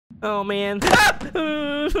Oh man. Ah!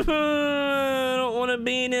 I don't want to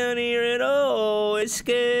be down here at all. It's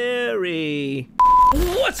scary.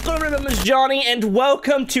 What's going on, Miss Johnny, and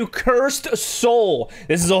welcome to Cursed Soul.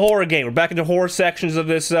 This is a horror game. We're back into horror sections of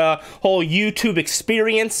this whole YouTube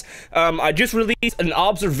experience. I just released an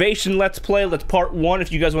observation Let's Play. That's part 1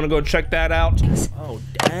 if you guys want to go and check that out. Oh,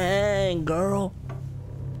 dang, girl.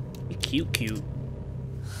 You're cute.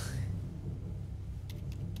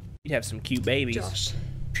 You'd have some cute babies. Josh.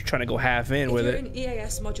 You're trying to go half in with it. If you're in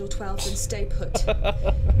EAS Module 12, then stay put.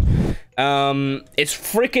 It's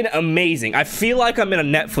freaking amazing. I feel like I'm in a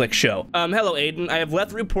Netflix show. Hello, Aiden. I have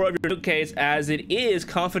left the report of your suitcase as it is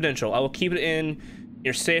confidential. I will keep it in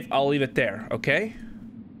your safe. I'll leave it there, okay?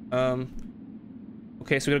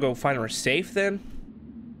 Okay, so we're gonna go find our safe then?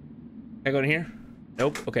 Can I go in here?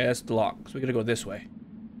 Nope. Okay, that's the lock. So we're gonna go this way.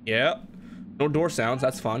 Yeah. No door sounds.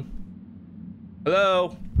 That's fun.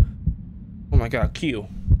 Hello? Oh my god, Q.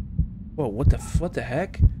 Whoa, what the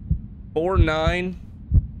heck?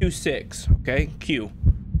 4926. Okay, Q.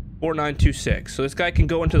 4926. So this guy can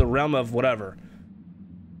go into the realm of whatever.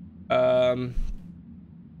 4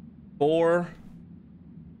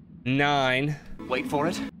 9. Wait for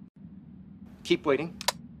it. Keep waiting.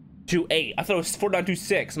 28. I thought it was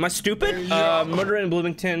 4926. Am I stupid? Murder in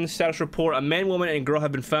Bloomington. Status report. A man, woman, and girl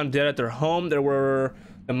have been found dead at their home. There were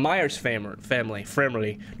the Myers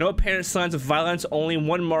family. No apparent signs of violence. Only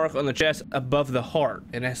one mark on the chest above the heart,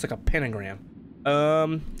 and it's like a pentagram.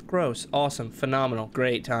 Gross. Awesome. Phenomenal.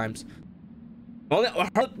 Great times. My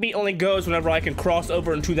heartbeat only goes whenever I can cross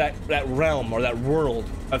over into that realm or that world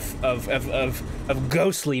of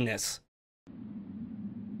ghostliness.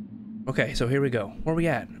 Okay, so here we go. Where are we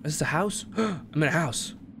at? Is this a house? I'm in a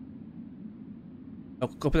house. Oh,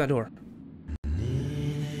 go open that door.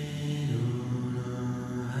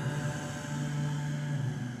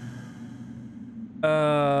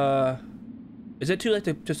 Is it too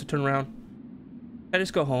late just to turn around? I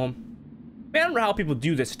just go home. Man, I don't know how people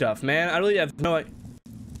do this stuff, man. I really have no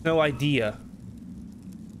idea.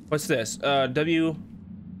 What's this? W.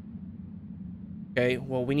 Okay,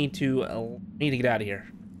 well, we need to get out of here.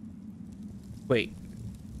 Wait.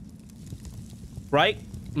 Right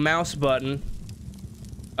mouse button.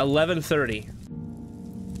 11:30.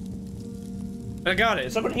 I got it.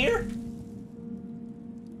 Is someone here?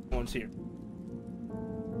 No one's here.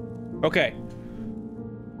 Okay.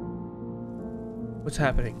 What's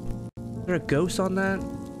happening? Is there a ghost on that?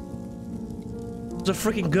 There's a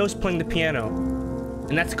freaking ghost playing the piano.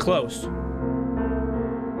 And that's close.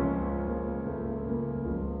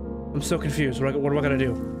 I'm so confused. What am I gonna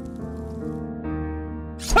do?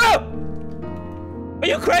 Oh! Are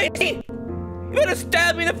you crazy? You better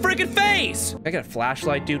stab me in the freaking face! I got a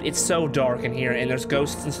flashlight, dude. It's so dark in here, and there's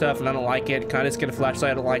ghosts and stuff, and I don't like it. Can I just get a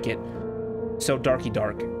flashlight? I don't like it. So darky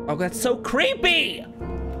dark. Oh, that's so creepy!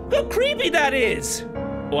 How creepy that is!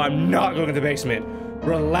 Oh, I'm not going to the basement.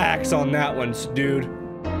 Relax on that one, dude.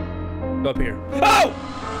 Go up here. Oh!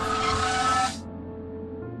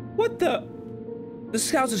 What the?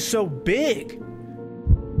 This house is so big.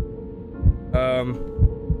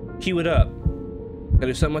 Cue it up. Gotta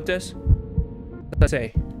do something with this? What's that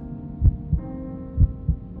say?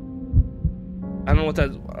 I don't know what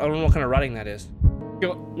kind of writing that is.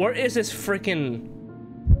 Yo, where is this freaking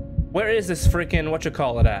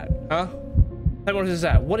whatchamacallit at? Huh? Tell me where this is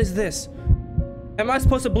at. What is this? Am I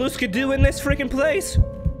supposed to blue skidoo in this freaking place?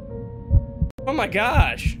 Oh my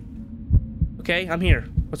gosh. Okay, I'm here.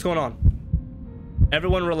 What's going on?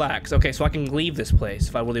 Everyone relax. Okay, so I can leave this place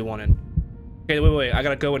if I really wanted. Okay, wait. I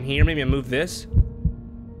gotta go in here. Maybe I move this.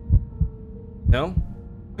 No?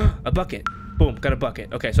 A bucket. Boom, got a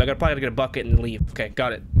bucket. Okay, so probably gotta get a bucket and leave. Okay,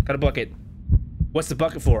 got it. Got a bucket. What's the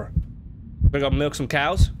bucket for? We gotta milk some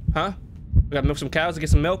cows? Huh? We gotta milk some cows to get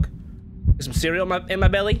some milk? Get some cereal in my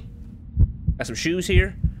belly? Got some shoes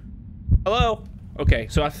here? Hello? Okay,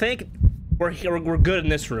 so I think we're good in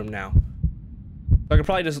this room now. So I can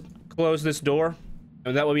probably just close this door.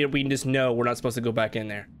 And that way we can just know we're not supposed to go back in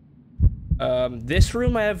there. This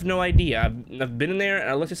room, I have no idea. I've been in there and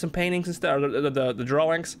I looked at some paintings and stuff, the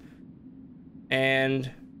drawings, and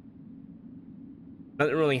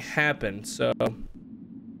nothing really happened. So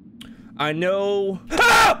I know.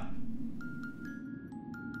 Ah!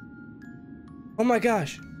 Oh my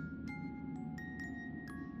gosh!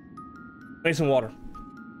 I need some water.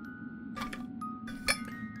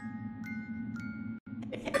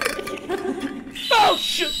 Oh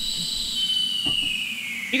shoot!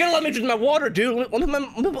 You gotta let me drink my water, dude.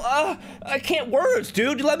 I can't words,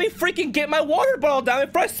 dude. Let me freaking get my water bottle down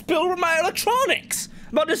before I spill over my electronics.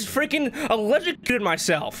 I'm about to freaking electrocute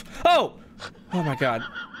myself. Oh my god.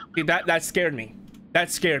 Dude, that scared me.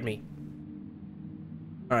 That scared me.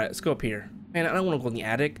 All right, let's go up here. Man, I don't want to go in the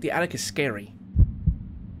attic. The attic is scary.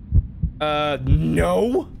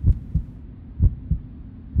 No.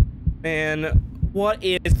 Man, what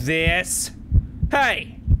is this?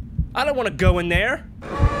 Hey, I don't want to go in there.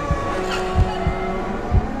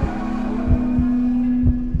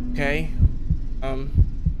 Okay.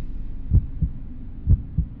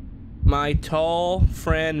 My tall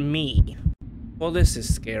friend me. Well, this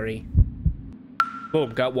is scary.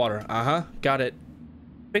 Boom, got water. Uh-huh, got it.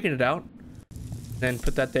 Figured it out. Then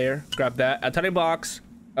put that there. Grab that. A tiny box.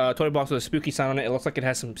 Toy box with a spooky sign on it. It looks like it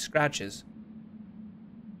has some scratches.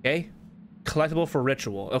 Okay. Collectible for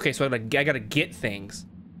ritual. Okay, so I gotta get things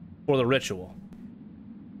for the ritual.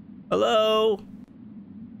 Hello?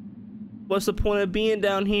 What's the point of being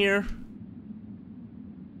down here?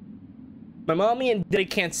 My mommy and daddy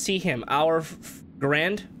can't see him. Our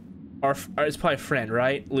friend? Or it's probably friend,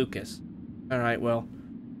 right? Lucas. Alright, well.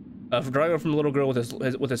 Drawing from a little girl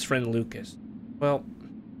with his friend Lucas. Well,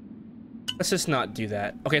 let's just not do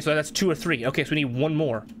that. Okay, so that's 2 or 3. Okay, so we need one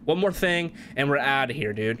more. One more thing, and we're out of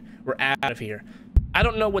here, dude. We're out of here. I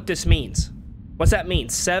don't know what this means. What's that mean?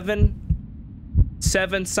 7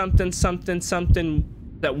 something something something.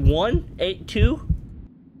 That 1 8 2.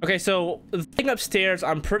 Okay, so the thing upstairs,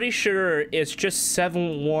 I'm pretty sure it's just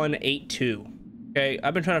 7182. Okay,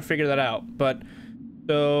 I've been trying to figure that out, but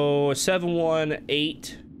so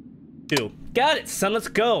 7182. Got it, son. Let's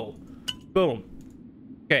go. Boom.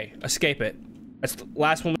 Okay, escape it. That's the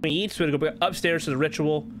last one we need. So we're gonna go upstairs to the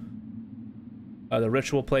ritual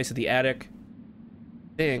place at the attic.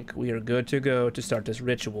 I think we are good to go to start this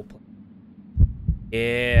ritual.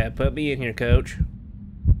 Yeah, put me in here, coach.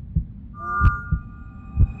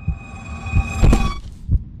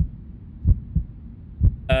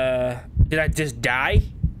 Did I just die?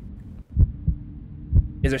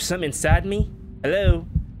 Is there something inside me? Hello?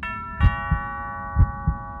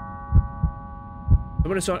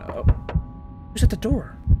 Someone is on. Oh. Who's at the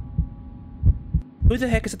door? Who the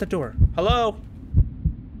heck is at the door? Hello?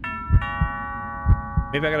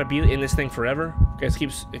 Maybe I gotta be in this thing forever? Okay, it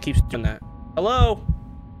keeps doing that. Hello?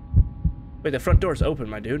 Wait, the front door's open,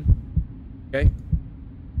 my dude. Okay.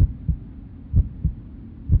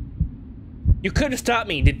 You could have stopped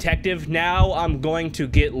me, detective. Now I'm going to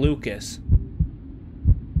get Lucas.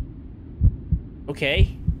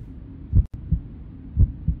 Okay.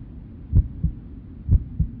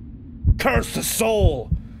 Curse the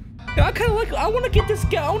soul. I kind of like. I want to get this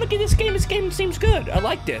game. I want to get this game. This game seems good. I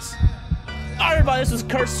like this. Alright, everybody. This is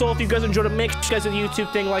Curse Soul. If you guys enjoyed it, make sure you guys do the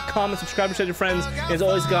YouTube thing, like, comment, subscribe, share with your friends. And as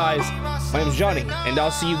always, guys, my name is Johnny, and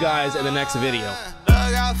I'll see you guys in the next video.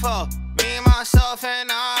 Look out for me, myself,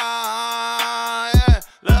 and I. Yeah.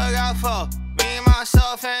 Look out for me,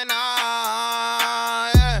 myself, and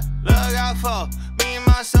I. Yeah. Look out for me,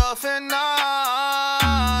 myself, and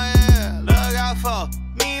I. Yeah. Look out for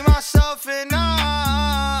me, myself, and I.